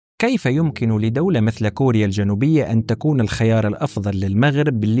كيف يمكن لدولة مثل كوريا الجنوبية أن تكون الخيار الأفضل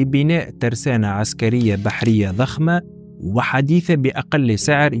للمغرب لبناء ترسنة عسكرية بحرية ضخمة وحديثة بأقل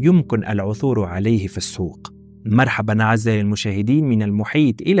سعر يمكن العثور عليه في السوق؟ مرحبا أعزائي المشاهدين من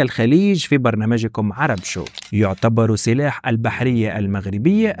المحيط إلى الخليج في برنامجكم عرب شو. يعتبر سلاح البحرية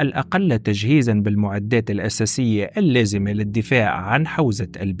المغربية الأقل تجهيزا بالمعدات الأساسية اللازمة للدفاع عن حوزة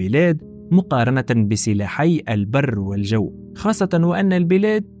البلاد مقارنة بسلاحي البر والجو، خاصة وأن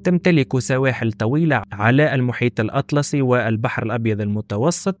البلاد تمتلك سواحل طويلة على المحيط الأطلسي والبحر الأبيض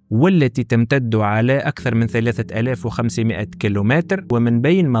المتوسط، والتي تمتد على أكثر من 3500 كيلومتر. ومن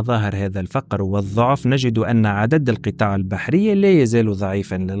بين مظاهر هذا الفقر والضعف نجد أن عدد القطاع البحرية لا يزال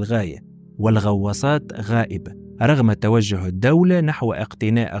ضعيفا للغاية، والغواصات غائبة رغم توجه الدولة نحو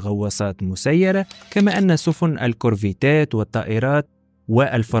اقتناء غواصات مسيرة، كما أن سفن الكورفيتات والطائرات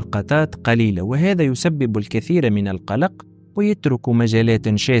والفرقاطات قليلة، وهذا يسبب الكثير من القلق ويترك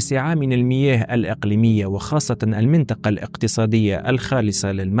مجالات شاسعة من المياه الإقليمية وخاصة المنطقة الاقتصادية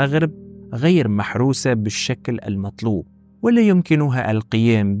الخالصة للمغرب غير محروسة بالشكل المطلوب، ولا يمكنها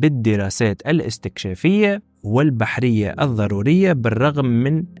القيام بالدراسات الاستكشافية والبحرية الضرورية، بالرغم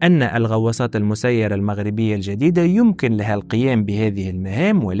من أن الغواصات المسيرة المغربية الجديدة يمكن لها القيام بهذه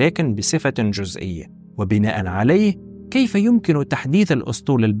المهام ولكن بصفة جزئية. وبناء عليه، كيف يمكن تحديث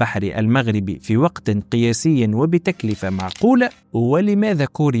الأسطول البحري المغربي في وقت قياسي وبتكلفة معقولة؟ ولماذا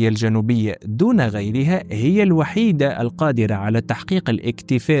كوريا الجنوبية دون غيرها هي الوحيدة القادرة على تحقيق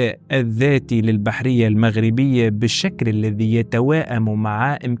الاكتفاء الذاتي للبحرية المغربية بالشكل الذي يتوائم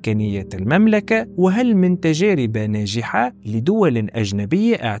مع إمكانيات المملكة؟ وهل من تجارب ناجحة لدول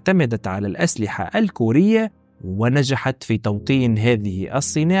أجنبية اعتمدت على الأسلحة الكورية ونجحت في توطين هذه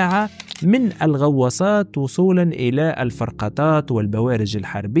الصناعة من الغواصات وصولا إلى الفرقاطات والبوارج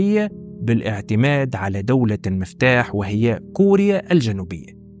الحربية بالاعتماد على دولة مفتاح وهي كوريا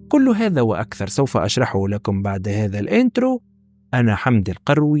الجنوبية؟ كل هذا وأكثر سوف أشرحه لكم بعد هذا الانترو. أنا حمد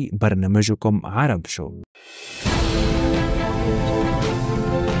القروي، برنامجكم عرب شو.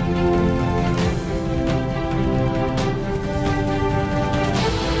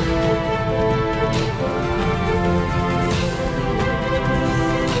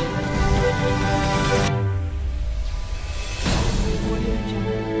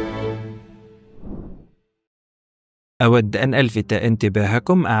 أود أن ألفت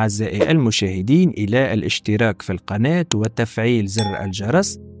انتباهكم أعزائي المشاهدين إلى الاشتراك في القناة وتفعيل زر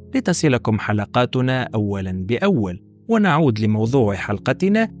الجرس لتصلكم حلقاتنا أولا بأول. ونعود لموضوع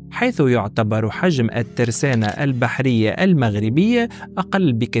حلقتنا، حيث يعتبر حجم الترسانة البحرية المغربية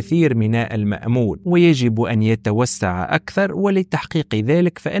أقل بكثير من المأمول ويجب أن يتوسع أكثر، ولتحقيق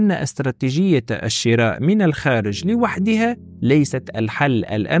ذلك فإن استراتيجية الشراء من الخارج لوحدها ليست الحل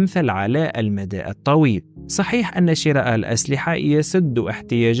الأمثل على المدى الطويل. صحيح أن شراء الأسلحة يسد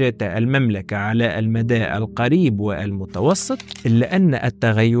احتياجات المملكة على المدى القريب والمتوسط، إلا أن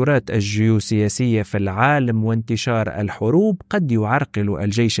التغيرات الجيوسياسية في العالم وانتشار الحروب قد يعرقل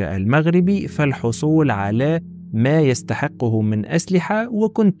الجيش المغربي في الحصول على ما يستحقه من أسلحة.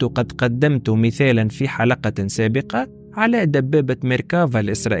 وكنت قد قدمت مثالا في حلقة سابقة على دبابة مركافا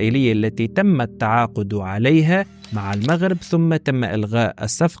الإسرائيلية التي تم التعاقد عليها مع المغرب ثم تم إلغاء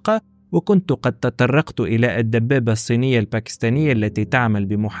الصفقة، وكنت قد تطرقت إلى الدبابة الصينية الباكستانية التي تعمل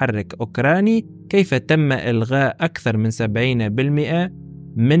بمحرك أوكراني، كيف تم إلغاء أكثر من 70%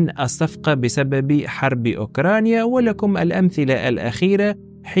 من الصفقة بسبب حرب أوكرانيا. ولكم الأمثلة الأخيرة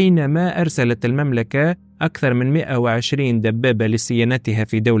حينما أرسلت المملكة أكثر من 120 دبابة لصيانتها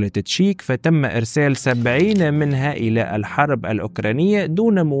في دولة تشيك، فتم إرسال 70 منها إلى الحرب الأوكرانية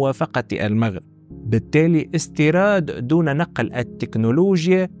دون موافقة المغرب. بالتالي استيراد دون نقل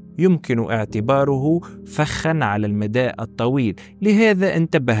التكنولوجيا يمكن اعتباره فخا على المدى الطويل. لهذا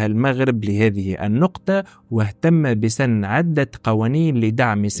انتبه المغرب لهذه النقطة واهتم بسن عدة قوانين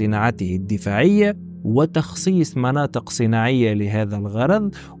لدعم صناعته الدفاعية وتخصيص مناطق صناعية لهذا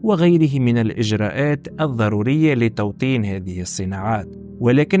الغرض وغيره من الإجراءات الضرورية لتوطين هذه الصناعات.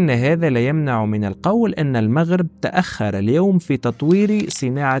 ولكن هذا لا يمنع من القول أن المغرب تأخر اليوم في تطوير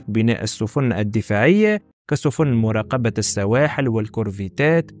صناعة بناء السفن الدفاعية كسفن مراقبة السواحل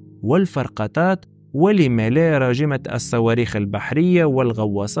والكورفيتات والفرقاطات، ولما لا راجمة الصواريخ البحرية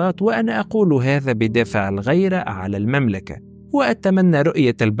والغواصات. وأنا أقول هذا بدافع الغيرة على المملكة، وأتمنى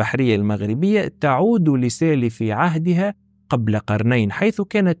رؤية البحرية المغربية تعود لسالف عهدها قبل قرنين، حيث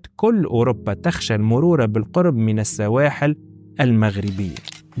كانت كل أوروبا تخشى المرور بالقرب من السواحل المغربية.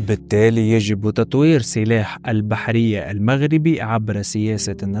 بالتالي يجب تطوير سلاح البحرية المغربي عبر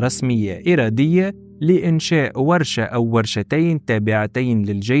سياسة رسمية إرادية لإنشاء ورشة أو ورشتين تابعتين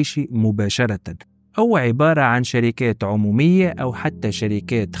للجيش مباشرة، أو عبارة عن شركات عمومية أو حتى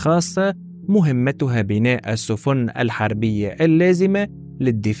شركات خاصة مهمتها بناء السفن الحربية اللازمة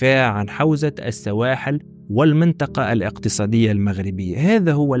للدفاع عن حوزة السواحل والمنطقة الاقتصادية المغربية.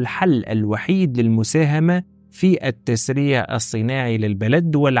 هذا هو الحل الوحيد للمساهمة في التسريع الصناعي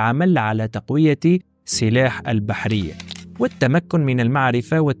للبلد والعمل على تقوية سلاح البحرية والتمكن من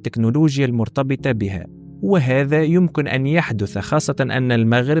المعرفة والتكنولوجيا المرتبطة بها. وهذا يمكن أن يحدث خاصة أن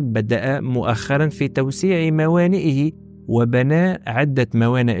المغرب بدأ مؤخرا في توسيع موانئه وبنى عدة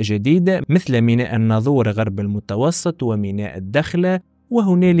موانئ جديدة مثل ميناء الناظور غرب المتوسط وميناء الدخلة.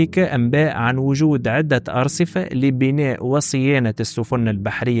 وهنالك أنباء عن وجود عدة أرصفة لبناء وصيانة السفن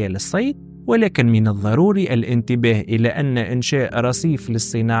البحرية للصيد، ولكن من الضروري الانتباه إلى أن إنشاء رصيف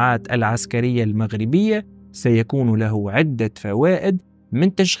للصناعات العسكرية المغربية سيكون له عدة فوائد،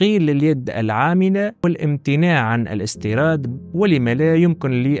 من تشغيل اليد العاملة والامتناع عن الاستيراد، ولما لا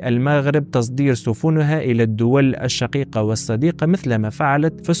يمكن للمغرب تصدير سفنها إلى الدول الشقيقة والصديقة مثل ما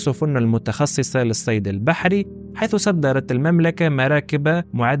فعلت في السفن المتخصصة للصيد البحري، حيث صدرت المملكة مراكب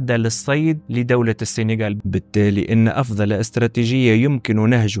معدة للصيد لدولة السنغال. بالتالي إن أفضل استراتيجية يمكن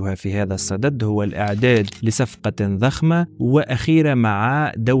نهجها في هذا الصدد هو الإعداد لصفقة ضخمة وأخيرة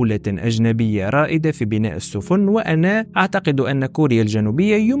مع دولة أجنبية رائدة في بناء السفن، وأنا أعتقد أن كوريا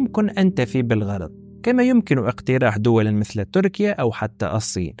الجنوبية يمكن أن تفي بالغرض، كما يمكن اقتراح دول مثل تركيا أو حتى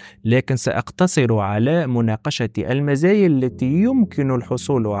الصين، لكن سأقتصر على مناقشة المزايا التي يمكن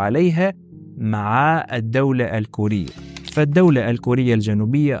الحصول عليها مع الدولة الكورية. فالدولة الكورية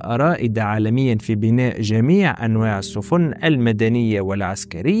الجنوبية رائدة عالميا في بناء جميع أنواع السفن المدنية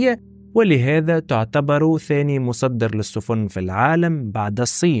والعسكرية، ولهذا تعتبر ثاني مصدر للسفن في العالم بعد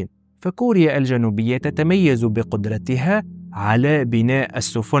الصين. فكوريا الجنوبية تتميز بقدرتها على بناء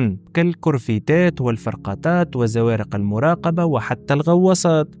السفن كالكورفيتات والفرقاطات وزوارق المراقبة وحتى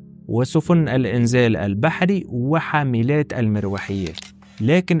الغواصات وسفن الإنزال البحري وحاملات المروحيات.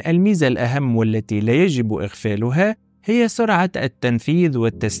 لكن الميزة الأهم والتي لا يجب إغفالها هي سرعة التنفيذ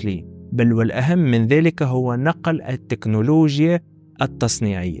والتسليم، بل والأهم من ذلك هو نقل التكنولوجيا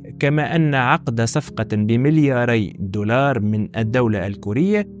التصنيعية. كما أن عقد صفقة بملياري دولار من الدولة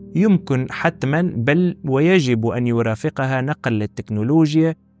الكورية يمكن حتما بل ويجب أن يرافقها نقل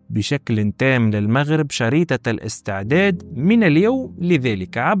التكنولوجيا بشكل تام للمغرب شريطة الاستعداد من اليوم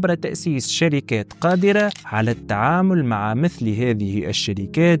لذلك عبر تأسيس شركات قادرة على التعامل مع مثل هذه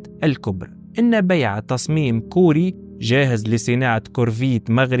الشركات الكبرى. إن بيع تصميم كوري جاهز لصناعة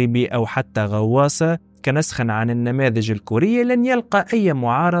كورفيت مغربي أو حتى غواصة كنسخا عن النماذج الكورية لن يلقى أي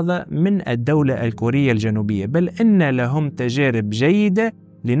معارضة من الدولة الكورية الجنوبية، بل إن لهم تجارب جيدة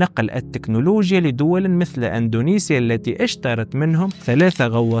لنقل التكنولوجيا لدول مثل أندونيسيا التي اشترت منهم 3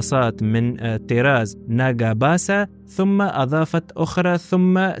 غواصات من طراز ناغاباسا ثم أضافت أخرى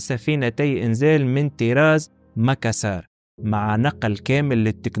ثم سفينتي إنزال من طراز ماكاسار، مع نقل كامل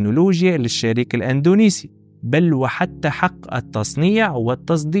للتكنولوجيا للشريك الأندونيسي، بل وحتى حق التصنيع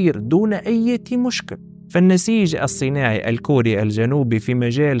والتصدير دون أي مشكل. فالنسيج الصناعي الكوري الجنوبي في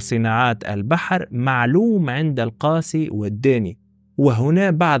مجال صناعات البحر معلوم عند القاصي والداني.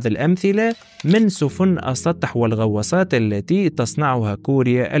 وهنا بعض الأمثلة من سفن السطح والغواصات التي تصنعها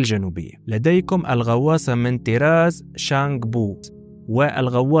كوريا الجنوبية. لديكم الغواصة من طراز شانغ بو،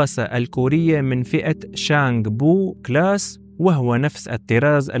 والغواصة الكورية من فئة شانغ بو كلاس، وهو نفس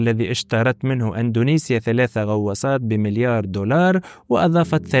الطراز الذي اشترت منه أندونيسيا 3 غواصات بمليار دولار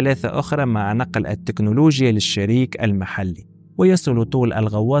وأضافت 3 أخرى مع نقل التكنولوجيا للشريك المحلي. ويصل طول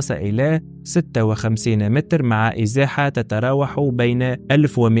الغواصة إلى 56 متر مع إزاحة تتراوح بين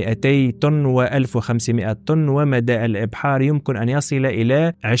 1200 طن و 1500 طن، ومدى الإبحار يمكن أن يصل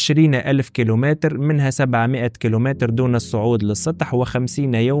إلى 20,000 كيلومتر، منها 700 كيلومتر دون الصعود للسطح و50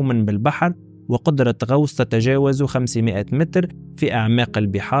 يوما بالبحر، وقدرة غوص تتجاوز 500 متر في أعماق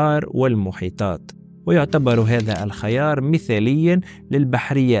البحار والمحيطات. ويعتبر هذا الخيار مثاليا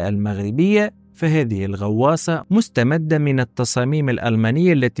للبحرية المغربية، فهذه الغواصة مستمدة من التصاميم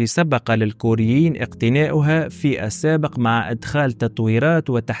الألمانية التي سبق للكوريين اقتناؤها في السابق مع إدخال تطويرات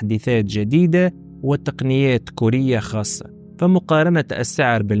وتحديثات جديدة وتقنيات كورية خاصة. فمقارنة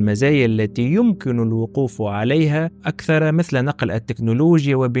السعر بالمزايا التي يمكن الوقوف عليها أكثر مثل نقل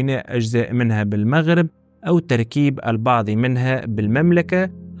التكنولوجيا وبناء أجزاء منها بالمغرب أو تركيب البعض منها بالمملكة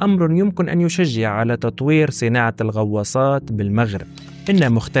أمر يمكن أن يشجع على تطوير صناعة الغواصات بالمغرب.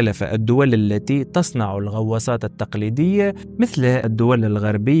 إن مختلف الدول التي تصنع الغواصات التقليدية مثل الدول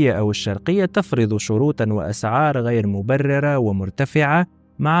الغربية أو الشرقية تفرض شروطا وأسعار غير مبررة ومرتفعة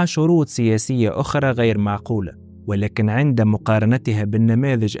مع شروط سياسية أخرى غير معقولة، ولكن عند مقارنتها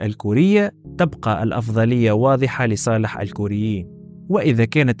بالنماذج الكورية تبقى الأفضلية واضحة لصالح الكوريين. وإذا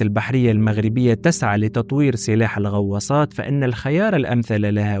كانت البحرية المغربية تسعى لتطوير سلاح الغواصات، فإن الخيار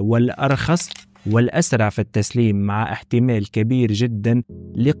الأمثل لها والأرخص والأسرع في التسليم مع احتمال كبير جدا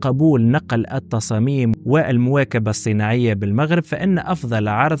لقبول نقل التصاميم والمواكبة الصناعية بالمغرب، فإن أفضل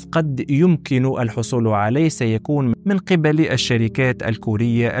عرض قد يمكن الحصول عليه سيكون من قبل الشركات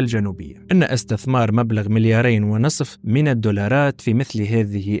الكورية الجنوبية. إن استثمار مبلغ 2.5 مليار من الدولارات في مثل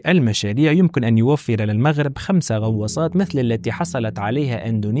هذه المشاريع يمكن أن يوفر للمغرب 5 غواصات مثل التي حصلت عليها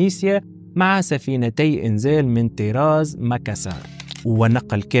إندونيسيا مع سفينتي إنزال من طراز ماكاسار،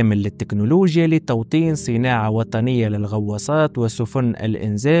 ونقل كامل للتكنولوجيا لتوطين صناعة وطنية للغواصات وسفن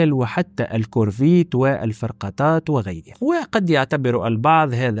الإنزال وحتى الكورفيت والفرقاطات وغيرها. وقد يعتبر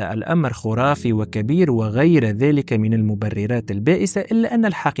البعض هذا الأمر خرافي وكبير وغير ذلك من المبررات البائسة، إلا أن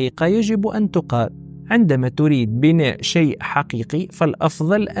الحقيقة يجب أن تقال. عندما تريد بناء شيء حقيقي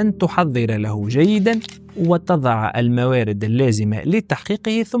فالأفضل أن تحضر له جيدا وتضع الموارد اللازمة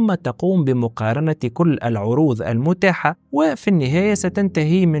لتحقيقه، ثم تقوم بمقارنة كل العروض المتاحة، وفي النهاية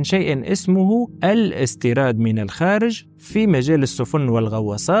ستنتهي من شيء اسمه الاستيراد من الخارج في مجال السفن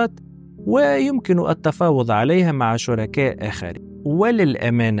والغواصات، ويمكن التفاوض عليها مع شركاء آخرين.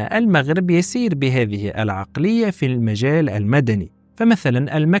 وللأمانة المغرب يسير بهذه العقلية في المجال المدني،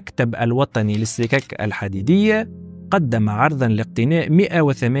 فمثلا المكتب الوطني للسكك الحديدية قدم عرضا لاقتناء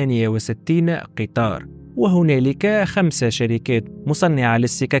 168 قطار، وهنالك 5 شركات مصنعة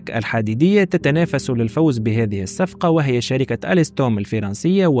للسكك الحديدية تتنافس للفوز بهذه الصفقة، وهي شركة ألستوم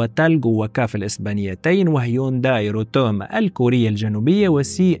الفرنسية وتالغو وكاف الإسبانيتين وهيونداي روتوم الكورية الجنوبية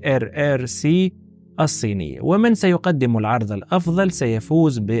وCRRC الصينية. ومن سيقدم العرض الأفضل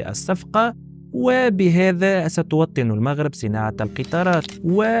سيفوز بالصفقة، وبهذا ستوطن المغرب صناعة القطارات.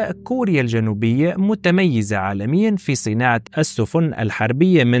 وكوريا الجنوبية متميزة عالميا في صناعة السفن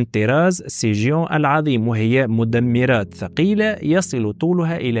الحربية من طراز سيجيون العظيم، وهي مدمرات ثقيلة يصل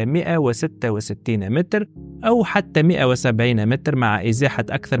طولها إلى 166 متر أو حتى 170 متر مع إزاحة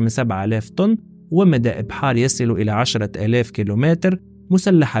أكثر من 7000 طن، ومدى إبحار يصل إلى 10,000 كيلومتر،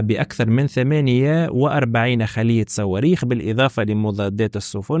 مسلحة بأكثر من 48 خلية صواريخ بالإضافة لمضادات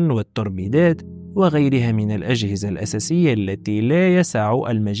السفن والتوربيدات وغيرها من الأجهزة الأساسية التي لا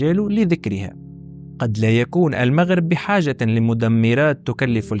يسع المجال لذكرها. قد لا يكون المغرب بحاجة لمدمرات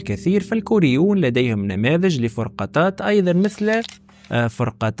تكلف الكثير، فالكوريون لديهم نماذج لفرقاطات أيضا مثل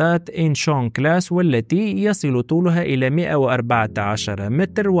فرقاطات إنشون كلاس، والتي يصل طولها إلى 114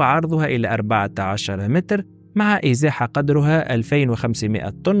 متر وعرضها إلى 14 متر مع إزاحة قدرها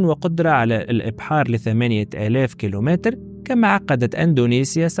 2500 طن وقدرة على الإبحار ل8000 كيلومتر. كما عقدت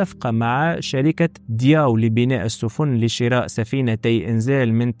أندونيسيا صفقة مع شركة دياو لبناء السفن لشراء سفينتي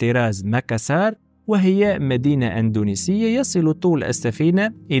إنزال من طراز ماكاسار، وهي مدينة أندونيسية يصل طول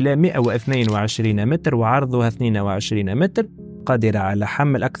السفينة إلى 122 متر وعرضها 22 متر، قادرة على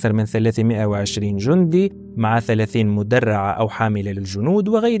حمل أكثر من 320 جندي مع 30 مدرعة أو حاملة للجنود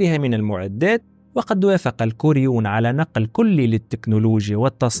وغيرها من المعدات. وقد وافق الكوريون على نقل كل للتكنولوجيا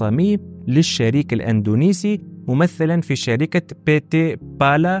والتصاميم للشريك الأندونيسي ممثلا في شركة بيتي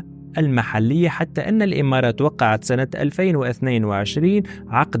بالا المحلية، حتى أن الإمارات وقعت سنة 2022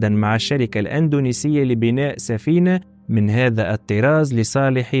 عقدا مع الشركة الأندونيسية لبناء سفينة من هذا الطراز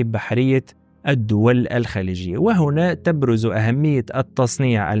لصالح بحرية الدول الخليجية. وهنا تبرز أهمية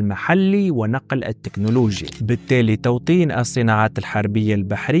التصنيع المحلي ونقل التكنولوجيا. بالتالي توطين الصناعات الحربية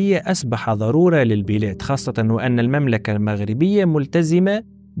البحرية أصبح ضرورة للبلاد، خاصة وأن المملكة المغربية ملتزمة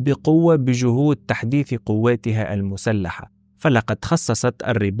بقوة بجهود تحديث قواتها المسلحة، فلقد خصصت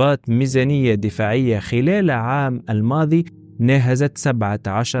الرباط ميزانية دفاعية خلال عام الماضي ناهزت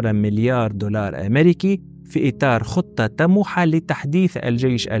 17 مليار دولار أمريكي في إطار خطة طموحة لتحديث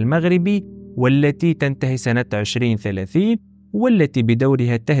الجيش المغربي والتي تنتهي سنة 2030، والتي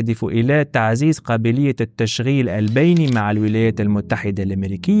بدورها تهدف إلى تعزيز قابلية التشغيل البيني مع الولايات المتحدة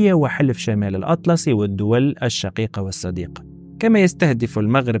الأمريكية وحلف شمال الأطلسي والدول الشقيقة والصديقة. كما يستهدف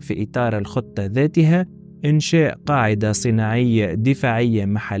المغرب في إطار الخطة ذاتها إنشاء قاعدة صناعية دفاعية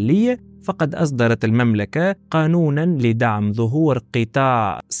محلية، فقد أصدرت المملكة قانوناً لدعم ظهور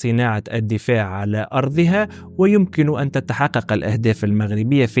قطاع صناعة الدفاع على أرضها، ويمكن أن تتحقق الأهداف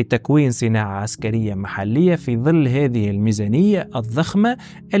المغربية في تكوين صناعة عسكرية محلية في ظل هذه الميزانية الضخمة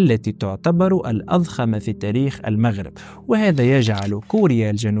التي تعتبر الأضخم في تاريخ المغرب. وهذا يجعل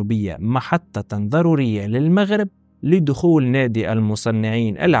كوريا الجنوبية محطة ضرورية للمغرب لدخول نادي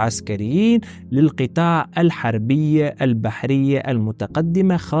المصنعين العسكريين للقطاع الحربية البحرية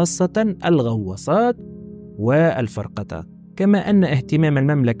المتقدمة، خاصة الغواصات والفرقاطات. كما أن اهتمام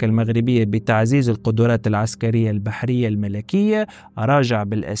المملكة المغربية بتعزيز القدرات العسكرية البحرية الملكية راجع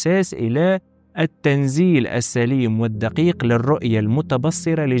بالأساس إلى التنزيل السليم والدقيق للرؤية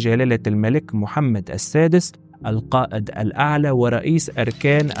المتبصرة لجلالة الملك محمد السادس القائد الأعلى ورئيس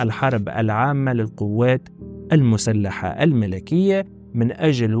أركان الحرب العامة للقوات المسلحة الملكية، من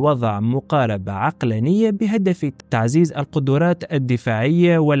أجل وضع مقاربة عقلانية بهدف تعزيز القدرات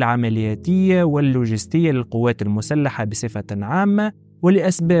الدفاعية والعملياتية واللوجستية للقوات المسلحة بصفة عامة،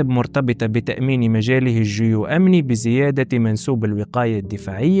 ولأسباب مرتبطة بتأمين مجاله الجيو-أمني بزيادة منسوب الوقاية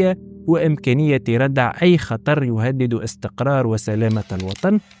الدفاعية وإمكانية ردع أي خطر يهدد استقرار وسلامة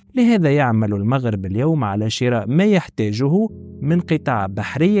الوطن. لهذا يعمل المغرب اليوم على شراء ما يحتاجه من قطاع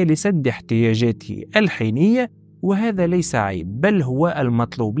بحرية لسد احتياجاته الحينية، وهذا ليس عيب بل هو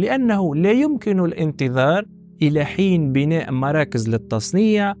المطلوب، لأنه لا يمكن الانتظار إلى حين بناء مراكز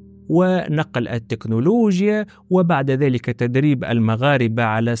للتصنيع ونقل التكنولوجيا وبعد ذلك تدريب المغاربة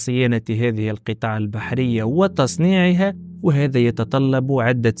على صيانة هذه القطاع البحرية وتصنيعها، وهذا يتطلب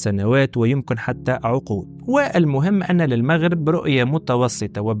عدة سنوات ويمكن حتى عقود. والمهم أن للمغرب رؤية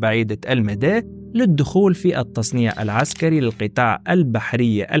متوسطة وبعيدة المدى للدخول في التصنيع العسكري للقطاع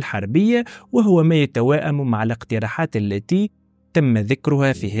البحرية الحربية، وهو ما يتوائم مع الاقتراحات التي تم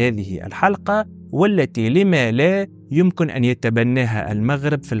ذكرها في هذه الحلقة، والتي لما لا يمكن أن يتبناها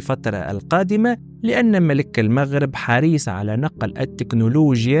المغرب في الفترة القادمة، لأن ملك المغرب حريص على نقل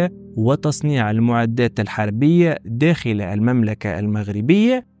التكنولوجيا وتصنيع المعدات الحربية داخل المملكة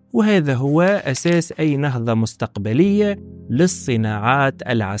المغربية، وهذا هو أساس أي نهضة مستقبلية للصناعات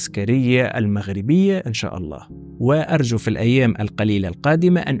العسكرية المغربية إن شاء الله. وأرجو في الأيام القليلة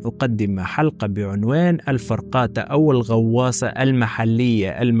القادمة أن أقدم حلقة بعنوان الفرقاطة أو الغواصة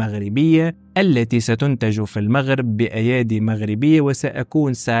المحلية المغربية التي ستنتج في المغرب بأيادي مغربية،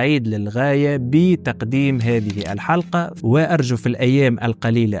 وسأكون سعيد للغاية بتقديم هذه الحلقة. وأرجو في الأيام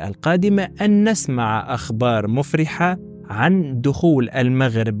القليلة القادمة أن نسمع أخبار مفرحة عن دخول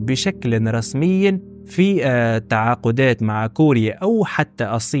المغرب بشكل رسمي في تعاقدات مع كوريا أو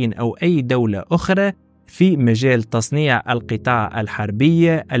حتى الصين أو أي دولة أخرى في مجال تصنيع القطاع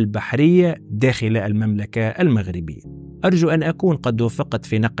الحربية البحرية داخل المملكة المغربية. أرجو أن أكون قد وفقت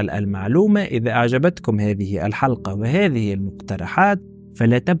في نقل المعلومة. إذا أعجبتكم هذه الحلقة وهذه المقترحات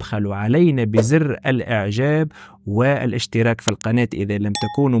فلا تبخلوا علينا بزر الإعجاب والاشتراك في القناة إذا لم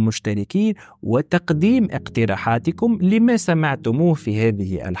تكونوا مشتركين، وتقديم اقتراحاتكم لما سمعتموه في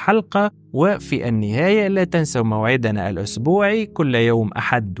هذه الحلقة. وفي النهاية لا تنسوا موعدنا الأسبوعي كل يوم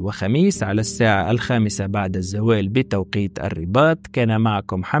أحد وخميس على الساعة 5 بعد الزوال بتوقيت الرباط. كان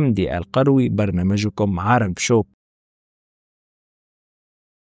معكم حمدي القروي، برنامجكم عرب شو.